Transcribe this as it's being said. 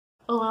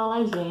Olá,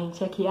 olá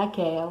gente, aqui é a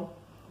Kel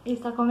e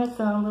está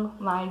começando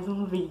mais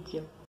um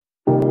vídeo.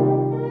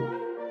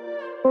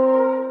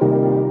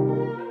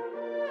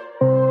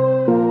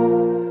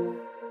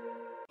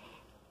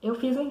 Eu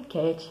fiz uma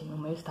enquete no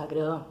meu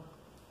Instagram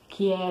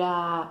que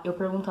era eu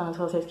perguntando se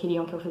vocês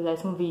queriam que eu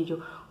fizesse um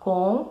vídeo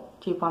com,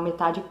 tipo, a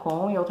metade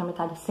com e a outra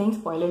metade sem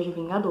spoilers de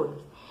Vingadores.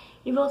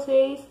 E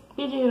vocês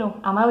pediram,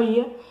 a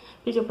maioria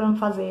pediu pra eu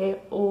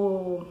fazer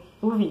o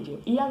vídeo.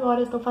 E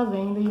agora eu estou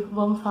fazendo e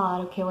vamos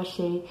falar o que eu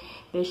achei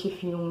deste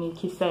filme,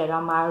 que sério,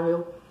 a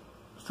Marvel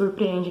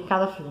surpreende em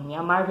cada filme.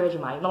 A Marvel é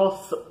demais.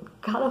 Nossa,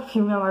 cada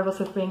filme a Marvel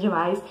surpreende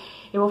demais.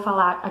 Eu vou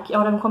falar aqui,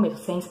 agora no começo,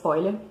 sem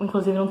spoiler.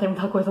 Inclusive não tem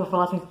muita coisa pra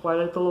falar sem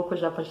spoiler, eu tô louco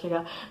já pra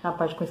chegar na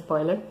parte com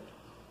spoiler.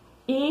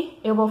 E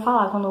eu vou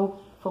falar quando eu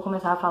for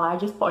começar a falar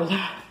de spoiler.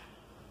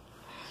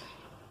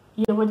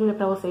 E eu vou dizer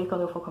pra vocês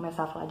quando eu for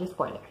começar a falar de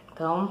spoiler.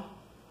 Então,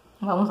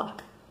 vamos lá.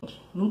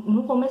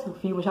 No começo do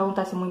filme já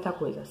acontece muita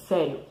coisa,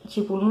 sério.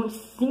 Tipo, nos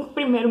 5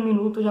 primeiros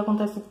minutos já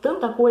acontece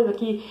tanta coisa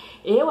que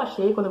eu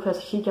achei, quando eu fui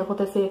assistir, que ia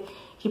acontecer,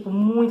 tipo,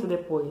 muito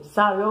depois,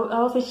 sabe?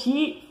 Eu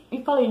assisti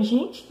e falei,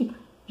 gente,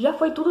 já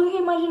foi tudo que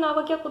eu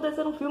imaginava que ia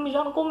acontecer no filme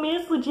já no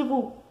começo,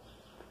 tipo,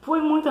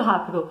 foi muito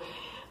rápido.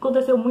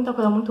 Aconteceu muita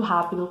coisa muito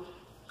rápido.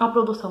 A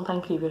produção tá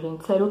incrível,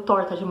 gente, sério, o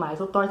Thor tá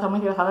demais, o Thor tá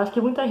muito engraçado. Acho que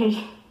muita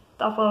gente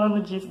tá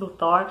falando disso do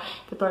Thor,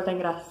 que o Thor tá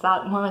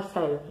engraçado. Mano, é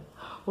sério,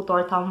 o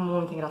Thor tá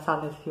muito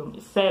engraçado nesse filme.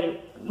 Sério,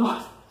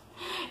 nossa,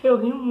 eu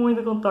ri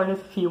muito com o Thor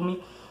nesse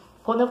filme.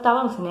 Quando eu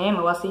tava no cinema,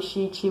 eu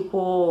assisti,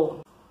 tipo...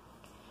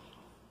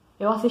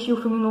 Eu assisti o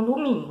filme no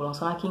domingo,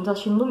 lançou na quinta, eu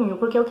assisti no domingo,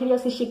 porque eu queria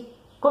assistir...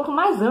 Quanto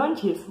mais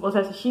antes você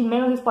assistir,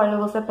 menos spoiler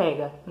você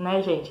pega,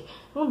 né, gente?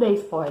 Não dê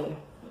spoiler.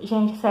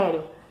 Gente,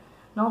 sério,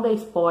 não dê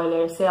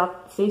spoiler,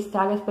 você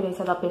estraga a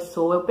experiência da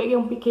pessoa. Eu peguei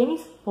um pequeno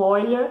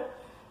spoiler,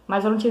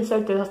 mas eu não tinha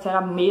certeza se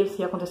era mesmo,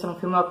 se ia acontecer no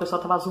filme ou a pessoa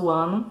tava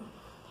zoando.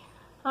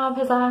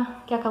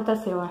 Apesar que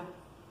aconteceu,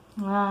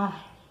 né?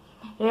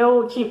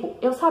 Eu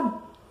sabia...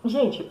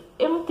 Gente,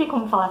 eu não tenho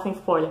como falar sem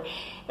spoiler.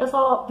 Eu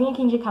só vim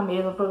aqui indicar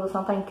mesmo, a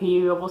produção tá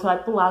incrível, você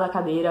vai pular da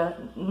cadeira.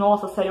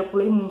 Nossa, sério, eu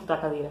pulei muito da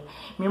cadeira.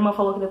 Minha irmã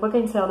falou que depois que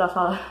a gente saiu da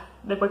sala,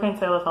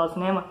 de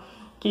cinema,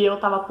 que eu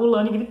tava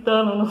pulando e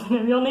gritando no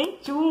cinema e eu nem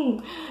tchum.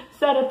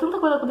 Sério, é tanta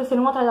coisa acontecendo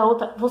uma atrás da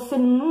outra, você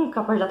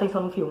nunca perde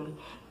atenção no filme.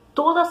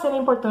 Toda cena é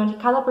importante,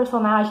 cada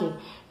personagem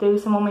teve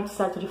esse momento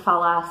certo de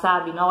falar,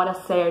 sabe? Na hora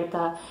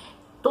certa.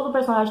 Todo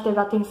personagem teve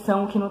a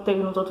atenção que não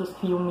teve nos outros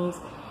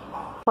filmes.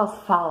 Posso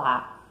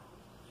falar?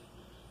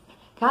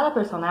 Cada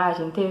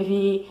personagem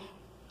teve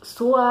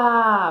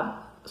sua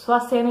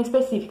cena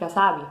específica,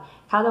 sabe?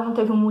 Cada um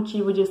teve um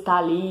motivo de estar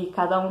ali,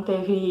 cada um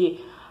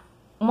teve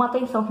uma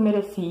atenção que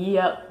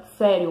merecia.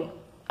 Sério,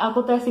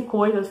 acontece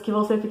coisas que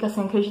você fica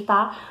sem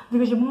acreditar.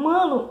 Fica tipo,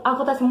 mano,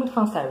 acontece muito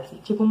fanservice.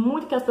 Tipo,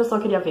 muito que as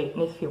pessoas queriam ver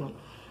nesse filme.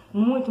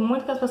 Muito,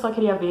 muito que as pessoas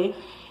queriam ver.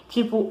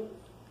 Tipo...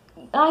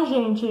 Ai,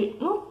 gente,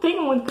 não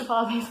tem muito o que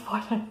falar sem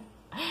spoiler.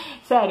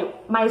 Sério,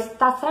 mas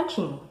tá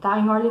certinho, tá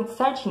em ordem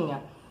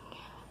certinha.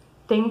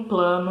 Tem um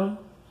plano,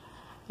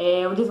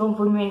 o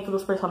desenvolvimento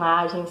dos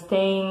personagens,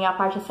 tem a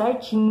parte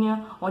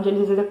certinha, onde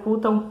eles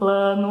executam o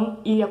plano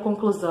e a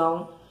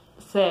conclusão.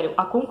 Sério,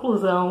 a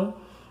conclusão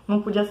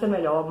não podia ser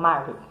melhor.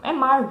 Marvel. É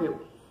Marvel.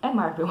 É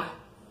Marvel.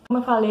 Como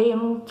eu falei, eu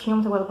não tinha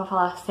muita coisa pra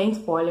falar sem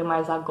spoiler,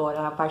 mas agora,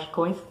 na parte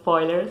com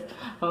spoilers,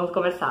 vamos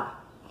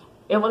começar.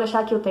 Eu vou deixar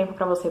aqui o tempo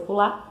pra você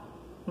pular,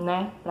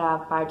 né, pra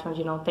parte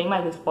onde não tem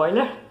mais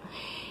spoiler.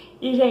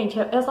 E, gente,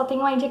 eu só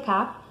tenho a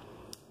indicar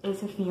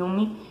esse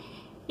filme.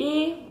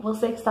 E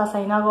você que está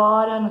saindo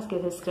agora, não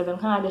esqueça de se inscrever no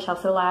canal, deixar o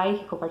seu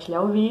like,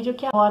 compartilhar o vídeo,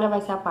 que agora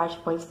vai ser a parte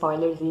com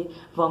spoilers e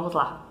vamos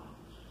lá.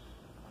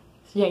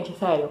 Gente,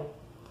 sério,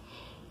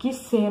 que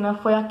cena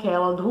foi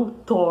aquela do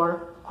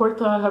Thor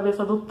cortando a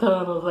cabeça do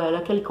Thanos, velho,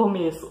 aquele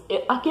começo.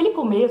 Aquele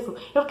começo,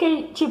 eu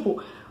fiquei,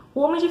 tipo...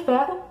 O Homem de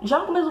Ferro, já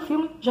no começo do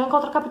filme, já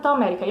encontra o Capitão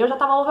América. E eu já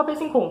tava louca pra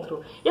esse encontro.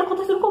 E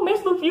aconteceu no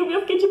começo do filme e eu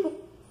fiquei tipo...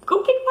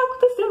 O que vai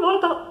acontecer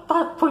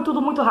agora? Foi tudo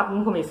muito rápido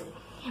no começo.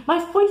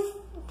 Mas foi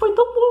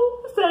tão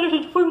bom. Sério,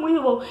 gente, foi muito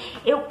bom.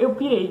 Eu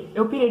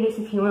pirei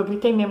nesse filme. Eu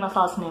gritei mesmo na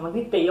sala de cinema.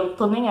 Gritei, eu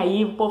tô nem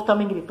aí. O povo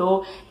também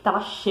gritou. Tava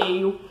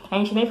cheio. A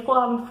gente nem ficou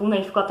lá no fundo, a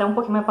gente ficou até um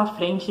pouquinho mais pra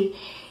frente.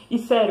 E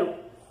sério,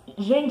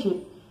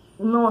 gente...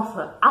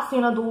 Nossa, a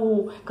cena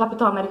do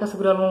Capitão América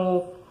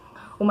segurando...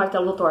 o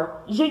martelo do Thor.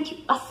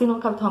 Gente, a cena do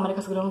Capitão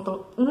América segurando o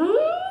Thor.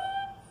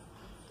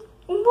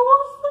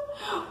 Nossa,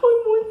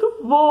 foi muito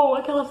bom.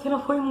 Aquela cena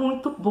foi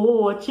muito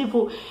boa.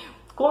 Tipo,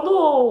 quando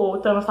o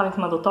Thanos tava em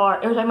cima do Thor,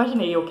 eu já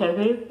imaginei, eu quero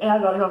ver, é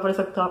agora que vai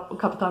aparecer o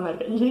Capitão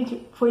América.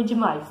 Gente, foi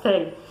demais,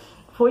 sério.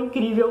 Foi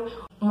incrível.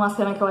 Uma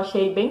cena que eu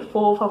achei bem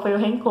fofa foi o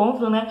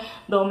reencontro, né,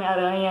 do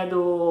Homem-Aranha,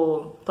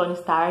 do Tony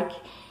Stark.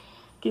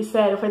 Que,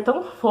 sério, foi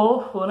tão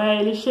fofo, né?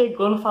 Ele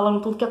chegando,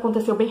 falando tudo que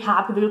aconteceu bem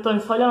rápido. E o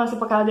Tony só olhando assim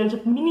pra cara dele,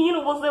 tipo,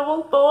 menino, você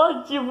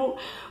voltou, tipo...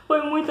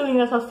 Foi muito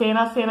linda essa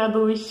cena, a cena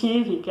do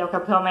Steve, que é o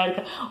Capitão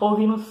América,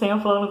 ouvindo o Sam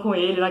falando com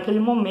ele. Naquele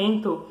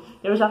momento,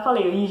 eu já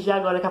falei, ih, já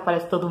agora que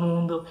aparece todo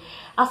mundo.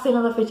 A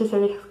cena da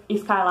Feiticeira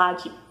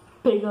Escarlate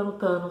pegando o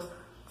Thanos,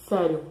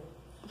 sério,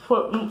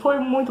 foi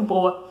muito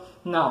boa.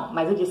 Não,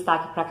 mas o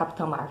destaque pra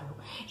Capitã Marvel.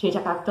 Gente,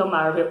 a Capitã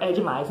Marvel é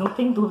demais. Não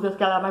tem dúvidas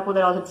que ela é a mais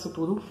poderosa disso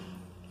tudo.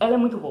 Ela é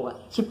muito boa.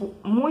 Tipo,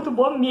 muito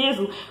boa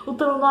mesmo. O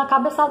Thanos dá uma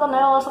cabeçada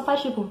nela, ela só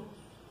faz tipo...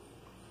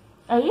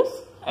 É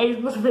isso? É isso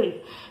que você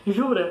fez.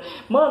 Jura?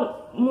 Mano,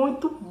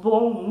 muito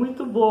bom,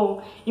 muito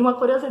bom. E uma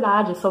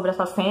curiosidade sobre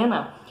essa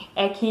cena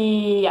é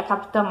que a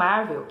Capitã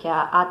Marvel, que é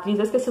a atriz,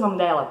 eu esqueci o nome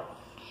dela,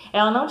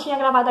 ela não tinha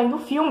gravado ainda o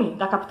filme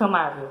da Capitã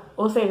Marvel.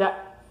 Ou seja,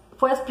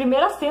 foi a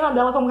primeira cena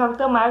dela como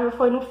Capitã Marvel,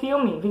 foi no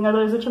filme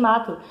Vingadores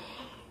Ultimato.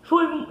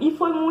 Foi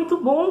muito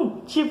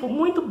bom, tipo,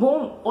 muito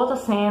bom. Outra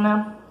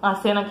cena, a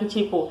cena que,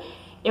 tipo,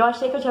 eu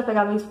achei que eu tinha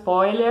pegado um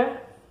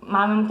spoiler,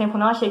 mas ao mesmo tempo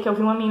não achei, que eu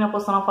vi uma menina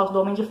postando uma foto do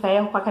Homem de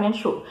Ferro com a carinha de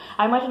choro.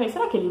 Aí imaginei,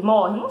 será que ele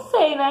morre? Não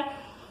sei, né?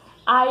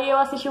 Aí eu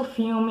assisti o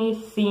filme,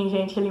 sim,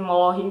 gente, ele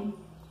morre.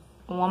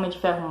 O Homem de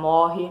Ferro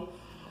morre.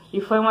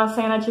 E foi uma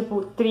cena,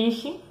 tipo,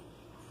 triste.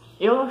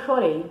 Eu não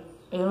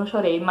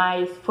chorei,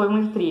 mas foi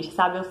muito triste,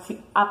 sabe?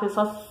 A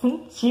pessoa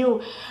sentiu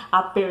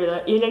a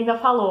perda. E ele ainda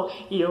falou,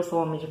 e eu sou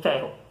o Homem de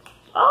Ferro.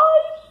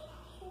 Ai!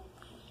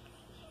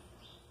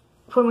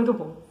 Foi muito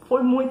bom.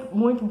 Foi muito,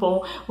 muito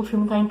bom. O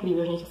filme tá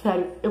incrível, gente.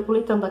 Sério, eu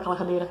pulei tanto daquela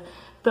cadeira.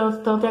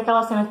 Tanto. Tem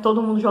aquela cena de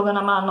todo mundo jogando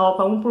a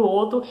manopla um pro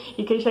outro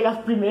e quem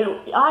chegasse primeiro.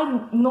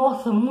 Ai,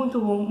 nossa, muito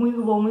bom, muito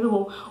bom, muito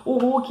bom. O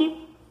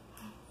Hulk,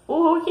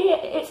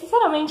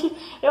 sinceramente,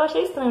 eu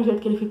achei estranho o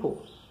jeito que ele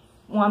ficou.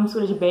 Uma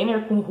mistura de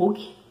Banner com o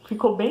Hulk.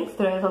 Ficou bem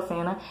estranha essa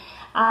cena.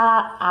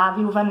 A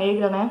Viúva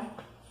Negra, né?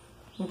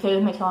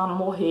 Infelizmente ela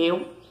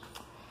morreu.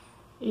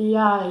 E,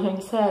 ai,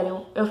 gente,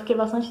 sério, eu fiquei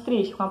bastante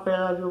triste com a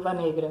perda da Viúva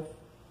Negra.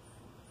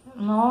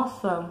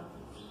 Nossa,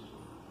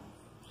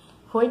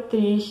 foi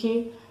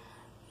triste.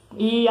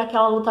 E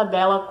aquela luta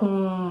dela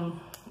com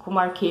o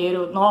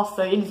arqueiro,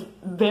 nossa, eles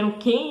vendo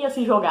quem ia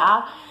se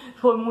jogar,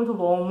 foi muito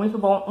bom, muito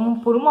bom.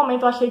 Por um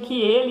momento eu achei que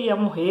ele ia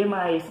morrer,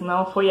 mas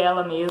não, foi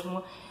ela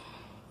mesmo.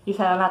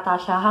 Isso aí, a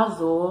Natasha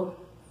arrasou.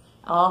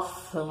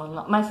 Nossa,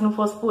 mano, mas se não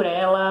fosse por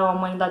ela, a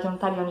humanidade não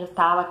estaria onde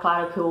estava.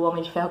 Claro que o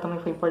Homem de Ferro também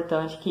foi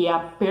importante, que a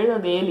perda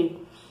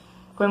dele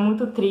foi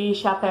muito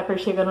triste, a Pepper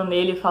chegando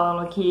nele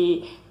falando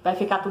que vai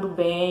ficar tudo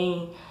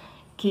bem,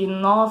 que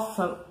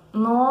nossa,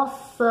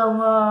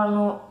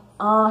 mano,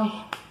 ai,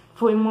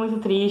 foi muito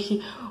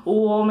triste.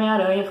 O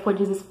Homem-Aranha ficou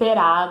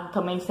desesperado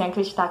também, sem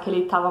acreditar que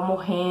ele tava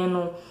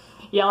morrendo,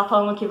 e ela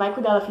falando que vai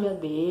cuidar da filha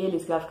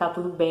deles, que vai ficar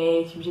tudo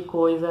bem, esse tipo de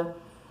coisa.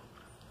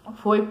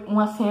 Foi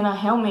uma cena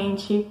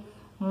realmente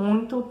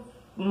muito,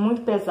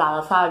 muito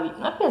pesada, sabe?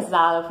 Não é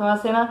pesada, foi uma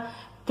cena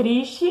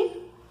triste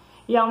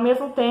e ao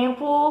mesmo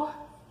tempo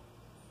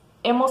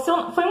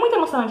emocionante. Foi muito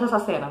emocionante essa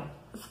cena.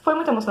 Foi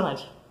muito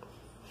emocionante.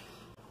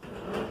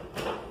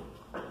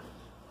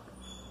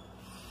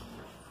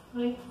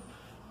 Oi.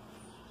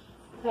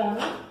 Tá.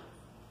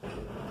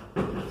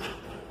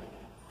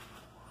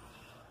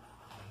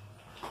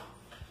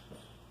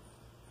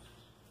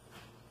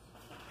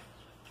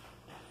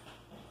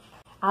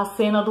 A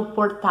cena do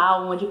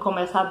portal, onde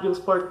começa a abrir os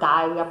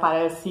portais e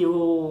aparece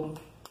o...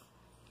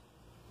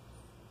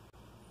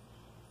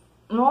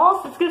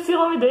 Nossa, esqueci o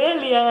nome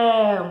dele,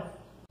 é...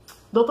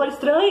 Doutor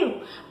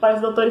Estranho.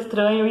 Aparece o Doutor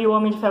Estranho e o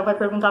Homem de Ferro vai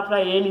perguntar pra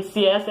ele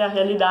se essa é a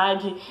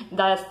realidade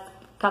das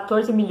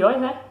 14 milhões,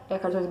 né? É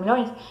 14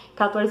 milhões?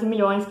 14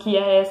 milhões, que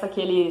é essa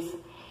que eles...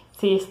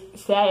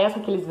 Se é essa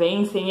que eles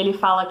vencem. Ele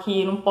fala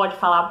que não pode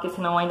falar, porque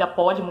senão ainda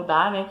pode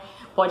mudar, né?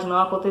 Pode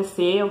não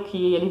acontecer o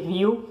que ele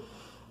viu.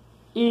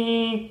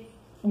 E,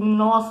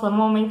 nossa, no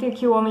momento em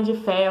que o Homem de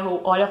Ferro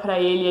olha pra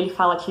ele, ele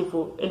fala,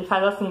 tipo, ele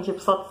faz assim,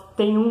 tipo, só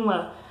tem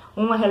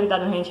uma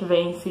realidade onde a gente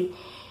vence.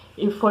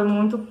 E foi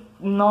muito,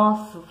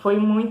 nossa, foi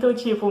muito,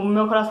 tipo, o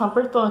meu coração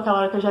apertou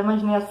naquela hora que eu já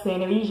imaginei a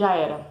cena e já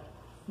era.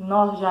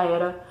 Nossa, já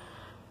era.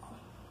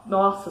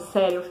 Nossa,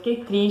 sério, eu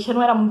fiquei triste, eu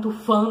não era muito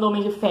fã do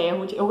Homem de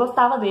Ferro. Eu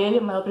gostava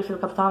dele, mas eu prefiro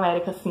o Capitão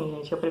América, sim,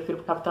 gente, eu prefiro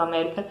o Capitão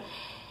América.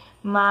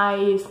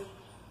 Mas,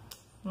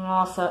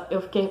 nossa,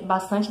 eu fiquei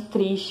bastante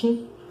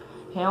triste,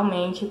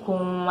 realmente,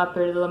 com a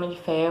perda do Homem de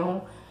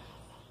Ferro.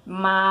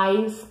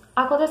 Mas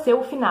aconteceu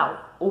o final.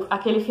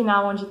 Aquele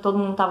final onde todo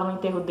mundo tava no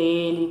enterro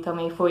dele.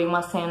 Também foi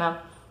uma cena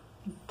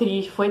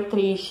triste, foi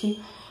triste.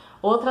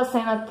 Outra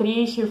cena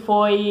triste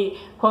foi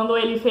quando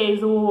ele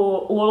fez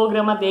o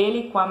holograma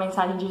dele com a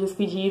mensagem de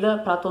despedida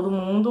pra todo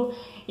mundo.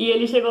 E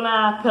ele chegou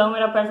na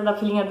câmera perto da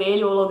filhinha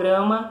dele, o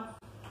holograma.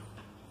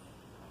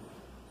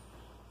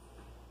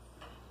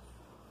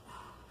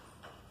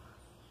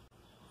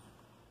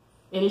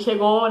 Ele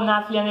chegou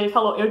na filha dele e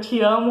falou, eu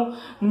te amo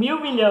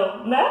 1.000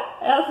 milhão, né?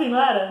 É assim,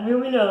 não era? 1.000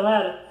 milhão, não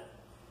era?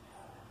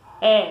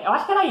 É, eu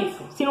acho que era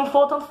isso. Se não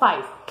for, tanto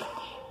faz.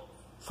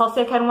 Só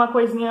sei que era uma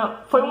coisinha...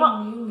 Foi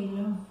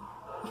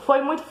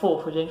muito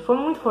fofo, gente. Foi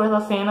muito fofo essa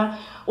cena.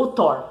 O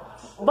Thor.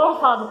 Vamos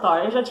falar do Thor.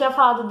 Eu já tinha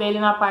falado dele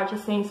na parte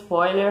sem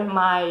spoiler,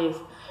 mas...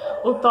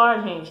 O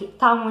Thor, gente,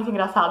 tá muito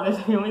engraçado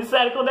nesse filme.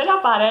 Sério, quando ele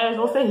aparece,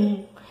 você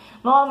ri.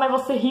 Nossa, mas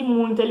você ri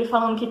muito. Ele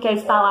falando que quer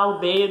estalar o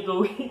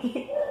dedo.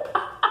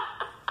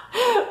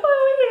 Foi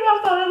muito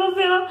engraçado essa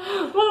cena.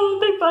 Mano, não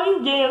tem pra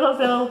ninguém essa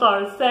cena do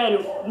Thor.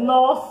 Sério,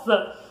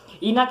 nossa.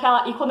 E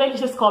quando eles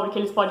descobrem que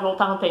eles podem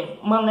voltar no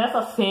tempo. Mano,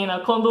 nessa cena,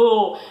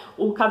 quando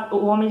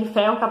o Homem de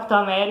Ferro, o Capitão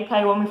América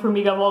e o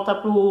Homem-Formiga voltam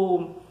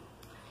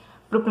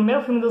pro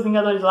primeiro filme dos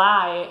Vingadores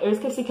lá, eu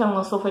esqueci que ano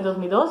lançou, foi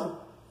 2012?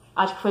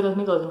 Acho que foi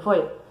 2012, não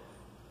foi?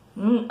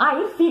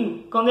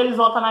 Enfim, quando eles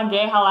voltam na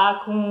guerra lá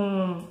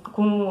com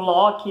o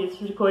Loki, esse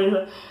tipo de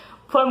coisa,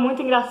 foi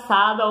muito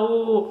engraçado.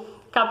 O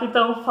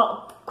Capitão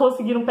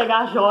conseguiram pegar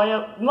a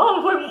joia.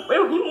 Mano,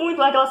 eu ri muito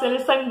naquela cena,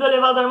 ele saindo do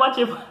elevador, mas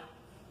tipo,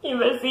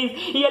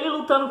 imbecis. E ele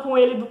lutando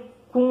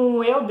com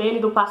o eu dele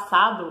do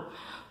passado.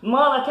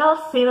 Mano, aquela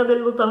cena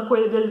dele lutando com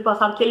ele do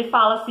passado, que ele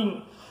fala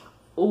assim,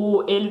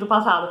 ele do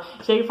passado,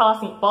 chega e fala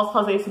assim, posso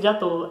fazer isso o dia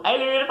todo. Aí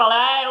ele vira e fala,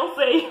 eu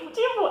sei.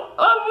 Tipo,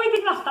 é muito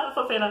engraçada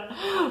essa cena.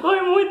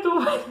 Foi muito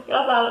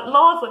engraçada.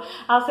 Nossa,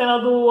 a cena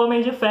do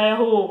Homem de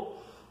Ferro,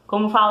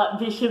 como fala,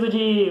 vestido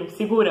de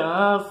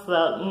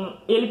segurança,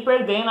 ele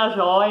perdendo a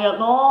joia.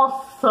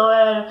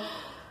 Nossa,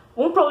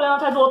 um problema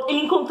atrás do outro.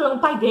 Ele encontrando o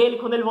pai dele,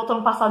 quando ele voltou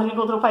no passado, ele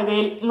encontrou o pai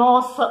dele.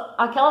 Nossa,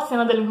 aquela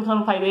cena dele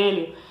encontrando o pai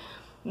dele,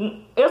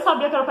 eu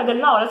sabia que era o pai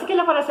dele na hora. Assim que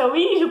ele apareceu,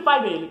 o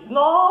pai dele.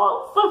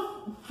 Nossa,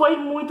 foi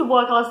muito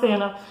boa aquela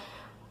cena.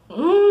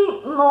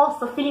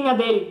 Nossa, a filhinha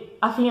dele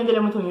é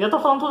muito linda. Eu tô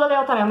falando tudo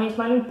aleatoriamente,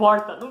 mas não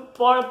importa.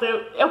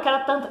 Eu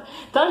quero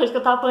tanta gente que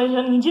eu tava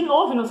planejando ir de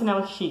novo no cinema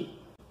assistir.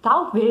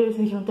 Talvez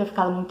esse vídeo não tenha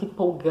ficado muito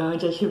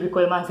empolgante, esse tipo de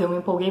coisa, mas eu me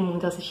empolguei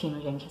muito assistindo,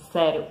 gente.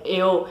 Sério,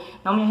 eu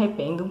não me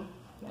arrependo.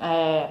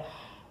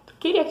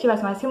 Queria que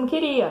tivesse mais filme?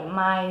 Queria,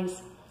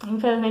 mas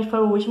infelizmente foi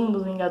o último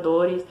dos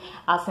Vingadores.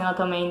 A cena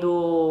também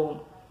do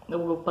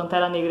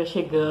Pantera Negra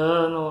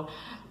chegando.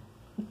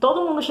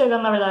 Todo mundo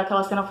chegando, na verdade,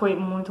 aquela cena foi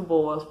muito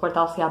boa. Os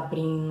portais se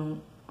abrindo,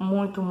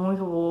 muito,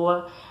 muito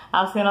boa.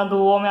 A cena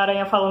do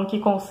Homem-Aranha falando que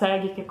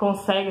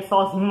consegue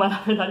sozinho, mas na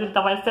verdade ele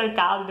tava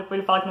cercado, depois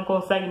ele fala que não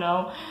consegue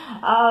não.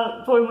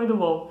 Foi muito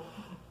bom.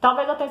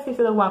 Talvez eu tenha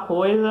esquecido alguma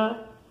coisa,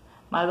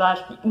 mas eu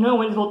acho que...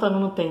 Não, eles voltando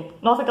no tempo.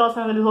 Nossa, aquela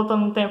cena deles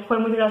voltando no tempo foi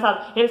muito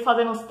engraçado. Eles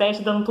fazendo os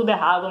testes, dando tudo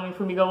errado. O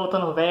Homem-Formiga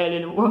voltando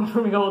velho, o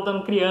Homem-Formiga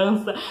voltando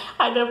criança.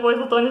 Aí depois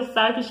o Tony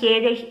Stark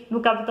chega no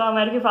Capitão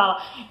América e fala,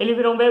 ele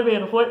virou um bebê,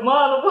 não foi?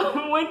 Mano,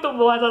 foi muito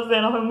bom essa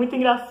cena, foi muito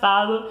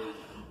engraçado.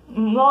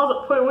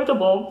 Nossa, foi muito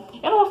bom.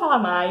 Eu não vou falar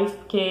mais,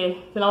 porque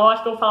senão eu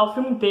acho que eu vou falar o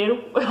filme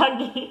inteiro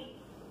aqui.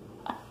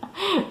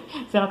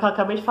 Sendo que eu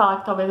acabei de falar,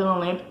 que talvez eu não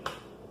lembre.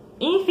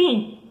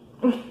 Enfim.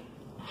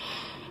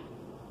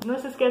 Não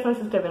se esqueçam de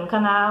se inscrever no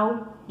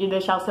canal, de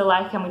deixar o seu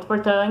like, que é muito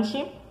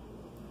importante.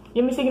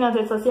 E me seguir nas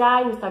redes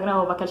sociais,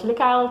 Instagram,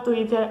 @caixalecarla,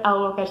 Twitter,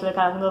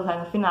 @caixalecarla com 2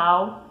 no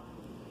final.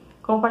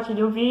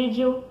 Compartilhe o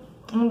vídeo.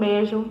 Um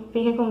beijo,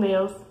 fiquem com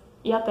Deus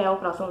e até o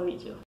próximo vídeo.